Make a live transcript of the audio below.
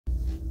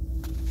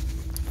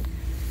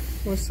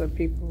What's up,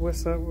 people?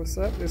 What's up? What's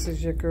up? This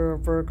is your girl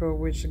Virgo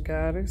Witch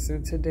Goddess,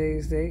 and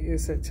today's date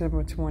is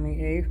September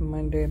 28th,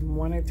 Monday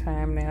morning.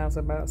 Time now is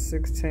about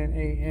 6:10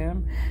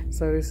 a.m.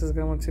 So this is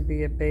going to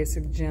be a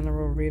basic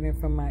general reading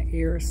for my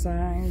air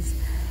signs,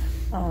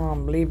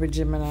 Libra,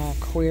 Gemini,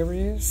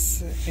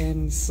 Aquarius,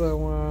 and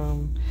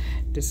so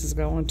this is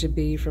going to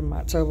be from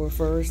October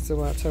 1st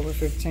to October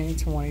 15th,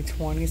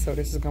 2020. So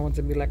this is going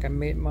to be like a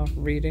mid-month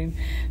reading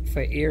for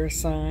air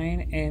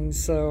sign. And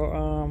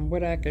so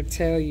what I could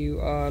tell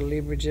you,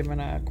 Libra,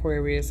 Gemini,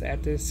 Aquarius,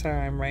 at this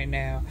time right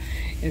now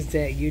is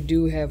that you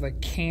do have a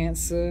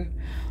Cancer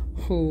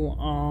who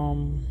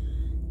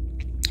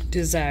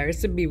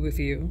desires to be with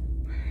you.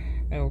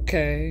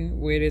 Okay,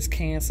 where this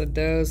Cancer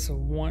does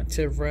want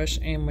to rush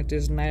in with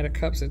this Knight of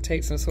Cups and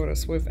take some sort of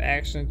swift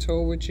action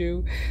toward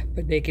you,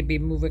 but they could be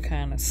moving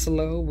kind of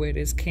slow. Where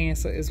this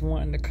Cancer is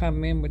wanting to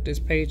come in with this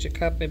Page of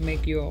Cups and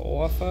make you an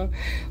offer.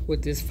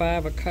 With this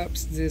Five of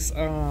Cups, this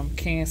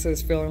Cancer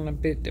is feeling a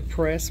bit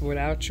depressed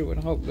without you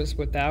and hopeless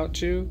without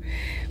you.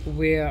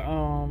 Where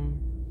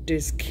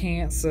this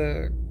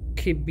Cancer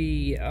could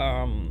be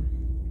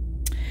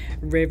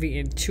very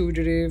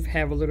intuitive,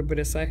 have a little bit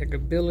of psychic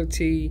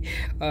ability.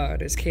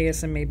 This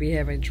Cancer may be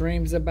having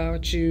dreams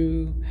about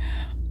you.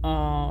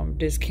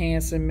 This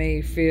Cancer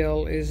may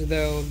feel as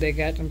though they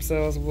got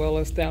themselves well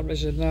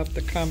established enough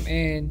to come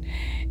in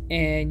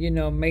and, you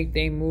know, make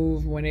their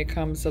move when it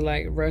comes to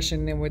like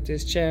rushing in with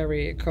this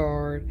Chariot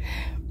card.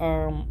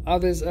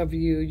 Others of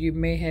you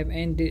may have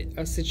ended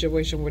a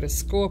situation with a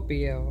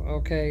Scorpio.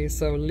 Okay,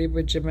 so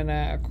Libra,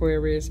 Gemini,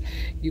 Aquarius,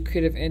 you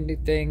could have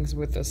ended things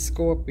with a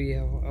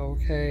Scorpio.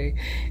 Okay,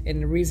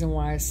 and the reason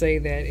why I say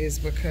that is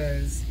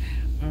because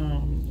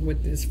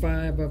with this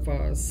Five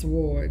of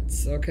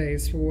Swords, okay,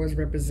 swords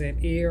represent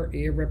air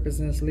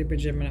represents Libra,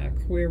 Gemini,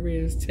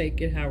 Aquarius.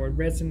 Take it how it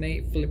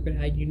resonates, flip it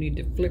how you need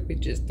to flip it,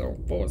 just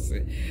don't force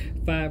it.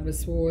 Five of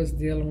Swords,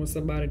 dealing with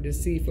somebody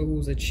deceitful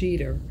who's a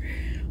cheater.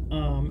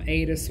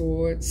 Eight of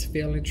Swords,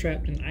 feeling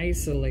trapped and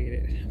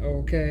isolated.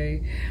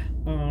 Okay,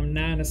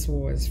 Nine of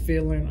Swords,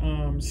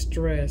 feeling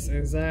stress,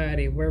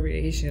 anxiety,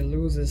 worryation,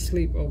 losing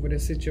sleep over the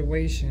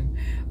situation.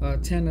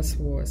 Ten of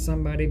Swords,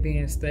 somebody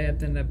being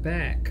stabbed in the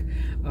back.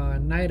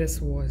 Knight of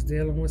Swords,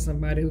 dealing with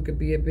somebody who could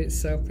be a bit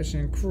selfish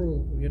and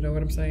cruel. You know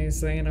what I'm saying?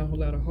 Saying a whole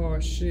lot of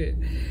harsh shit.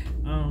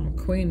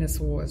 Queen of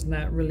Swords,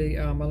 not really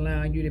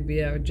allowing you to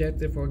be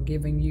objective or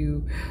giving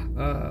you,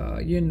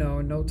 you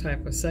know, no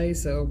type of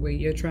say-so, where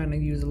you're trying to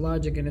use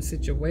logic in a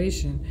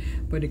situation,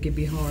 but it can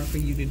be hard for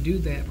you to do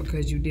that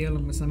because you're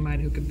dealing with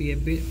somebody who could be a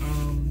bit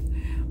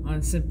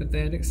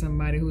unsympathetic,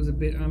 somebody who's a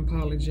bit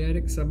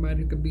unapologetic,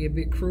 somebody who could be a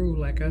bit cruel,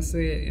 like I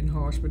said, and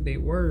harsh with their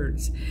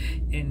words.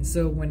 And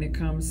so when it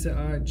comes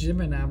to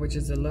Gemini, which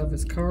is a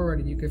Lover's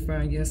card, you can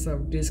find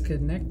yourself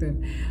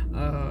disconnecting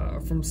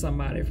from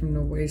somebody from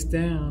the waist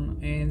down,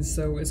 and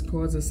so it's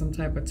causing some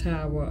type of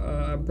tower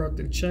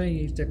abrupt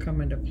change to come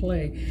into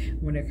play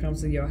when it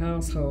comes to your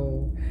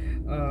household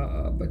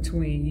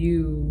between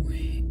you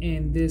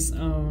and this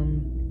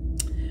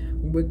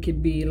what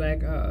could be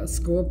like a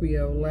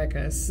Scorpio. Like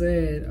I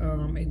said,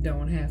 it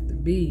don't have to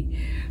be,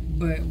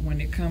 but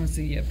when it comes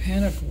to your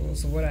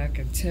Pentacles, what I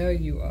can tell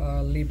you,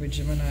 Libra,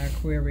 Gemini,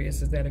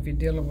 Aquarius, is that if you're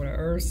dealing with an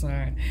earth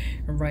sign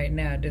right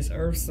now, this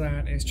earth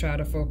sign is trying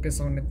to focus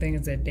on the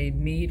things that they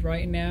need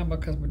right now,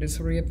 because with this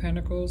Three of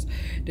Pentacles,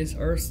 this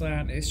earth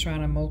sign is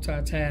trying to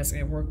multitask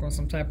and work on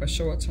some type of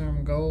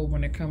short-term goal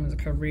when it comes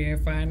to career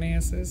and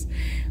finances,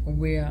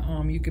 where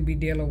you could be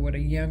dealing with a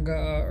younger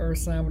earth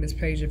sign with this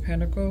Page of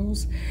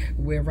Pentacles,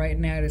 where right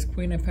now this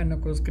Queen of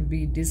Pentacles could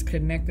be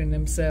disconnecting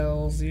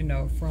themselves, you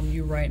know, from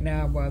you right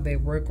now while they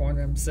work on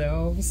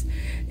themselves.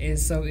 And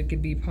so it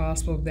could be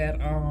possible that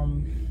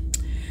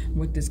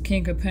with this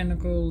King of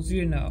Pentacles,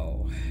 you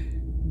know,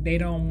 they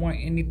don't want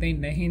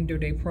anything to hinder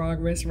their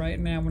progress right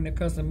now when it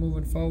comes to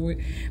moving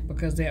forward,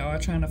 because they are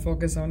trying to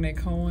focus on their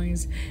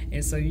coins.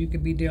 And so you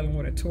could be dealing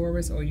with a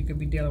Taurus, or you could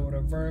be dealing with a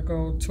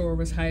Virgo.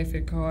 Taurus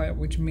hyphen card,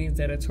 which means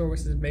that a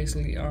Taurus is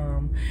basically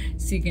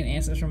seeking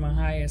answers from a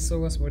higher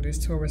source, where this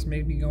Taurus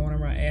may be going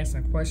around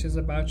asking questions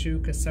about you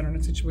concerning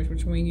the situation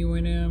between you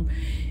and them.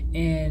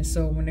 And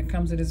so when it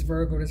comes to this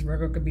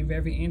Virgo could be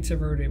very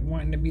introverted,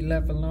 wanting to be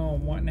left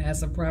alone, wanting to have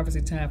some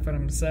privacy time for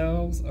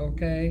themselves.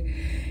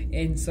 Okay,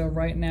 and so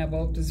right now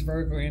both this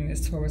Virgo and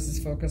this Taurus is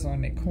focused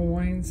on their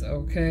coins.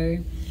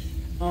 Okay,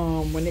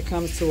 when it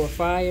comes to a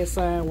fire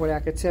sign, what I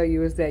could tell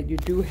you is that you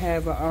do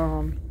have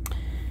a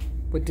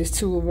with this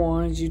Two of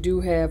Wands, you do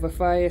have a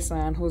fire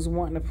sign who's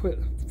wanting to put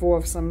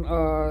forth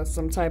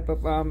some type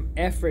of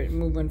effort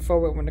moving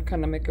forward when it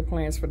comes to making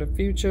plans for the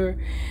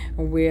future,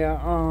 where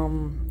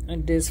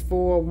this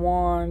Four of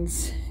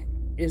Wands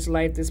is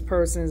like this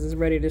person is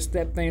ready to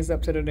step things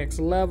up to the next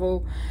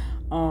level.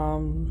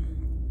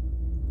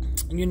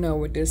 You know,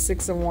 with this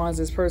Six of Wands,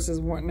 this person is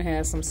wanting to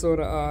have some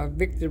sort of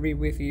victory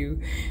with you,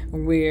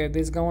 where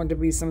there's going to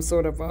be some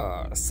sort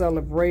of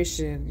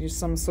celebration,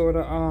 some sort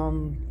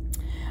of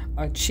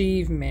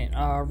achievement,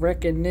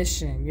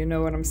 recognition, you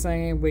know what I'm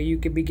saying, where you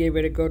could be getting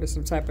ready to go to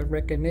some type of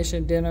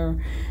recognition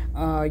dinner,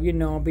 you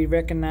know, be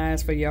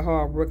recognized for your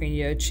hard work and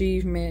your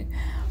achievement.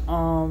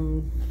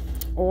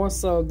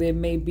 Also, there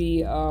may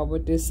be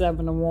with this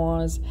Seven of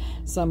Wands,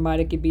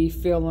 somebody could be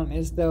feeling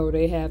as though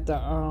they have to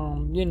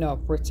you know,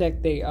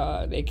 protect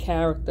their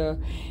character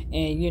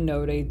and, you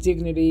know, their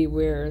dignity,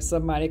 where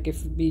somebody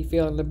could be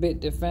feeling a bit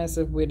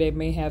defensive, where they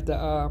may have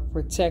to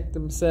protect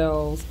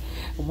themselves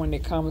when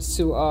it comes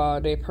to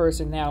their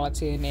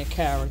personality and their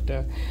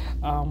character,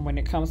 when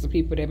it comes to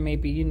people that may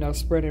be, you know,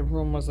 spreading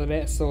rumors or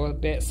that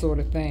sort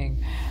of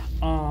thing.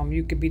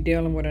 You could be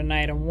dealing with a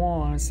Knight of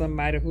Wands,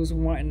 somebody who's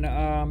wanting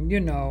to, you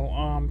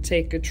know,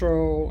 take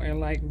control and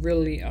like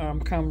really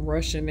come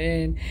rushing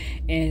in,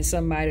 and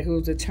somebody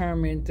who's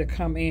determined to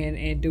come in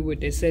and do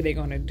what they say they're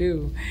gonna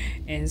do.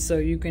 And so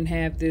you can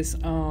have this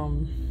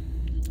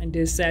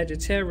this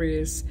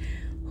Sagittarius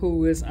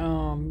who is,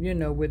 you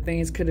know, where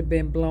things could have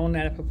been blown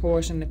out of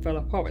proportion and fell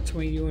apart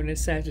between you and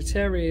this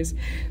Sagittarius,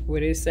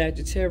 where this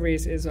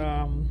Sagittarius is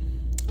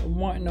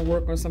wanting to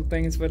work on some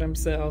things for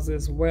themselves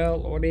as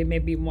well, or they may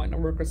be wanting to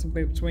work on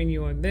something between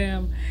you and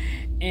them.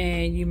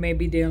 And you may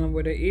be dealing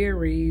with an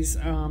Aries,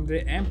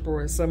 the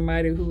Emperor,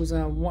 somebody who's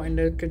wanting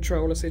to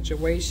control a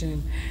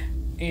situation,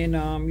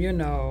 and you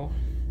know,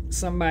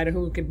 somebody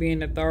who could be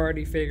an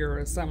authority figure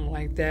or something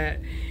like that.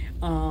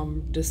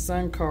 The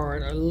Sun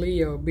card, a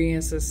Leo, being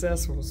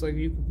successful. So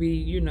you could be,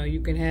 you know, you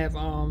can have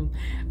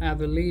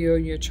either Leo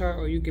in your chart,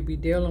 or you could be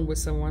dealing with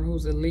someone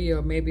who's a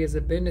Leo, maybe as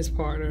a business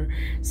partner,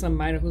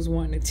 somebody who's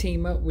wanting to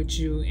team up with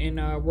you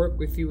and work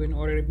with you in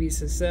order to be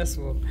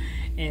successful.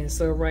 And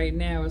so right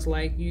now it's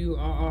like you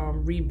are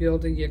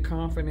rebuilding your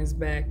confidence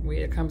back when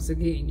it comes to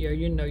getting your,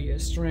 you know, your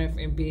strength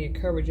and being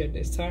encouraged at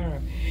this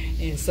time.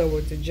 And so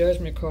with the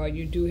Judgment card,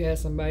 you do have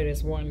somebody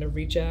that's wanting to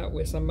reach out,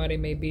 where somebody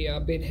may be a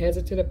bit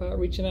hesitant about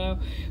reaching out,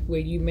 where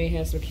you may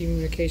have some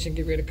communication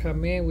get ready to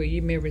come in, where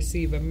you may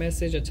receive a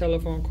message, a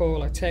telephone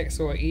call, a text,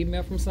 or an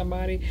email from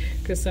somebody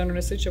concerning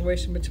a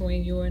situation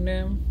between you and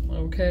them.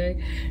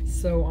 Okay,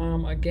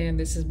 so again,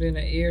 this has been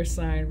an air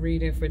sign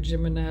reading for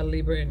Gemini,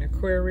 Libra, and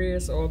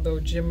Aquarius. Although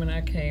Gemini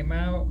came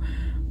out,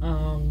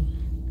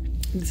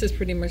 this has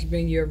pretty much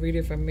been your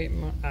reading for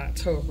mid-month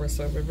October.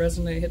 So if it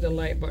resonated, hit the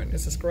like button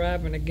and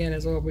subscribe. And again,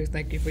 as always,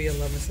 thank you for your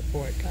love and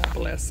support. God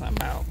bless. I'm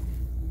out.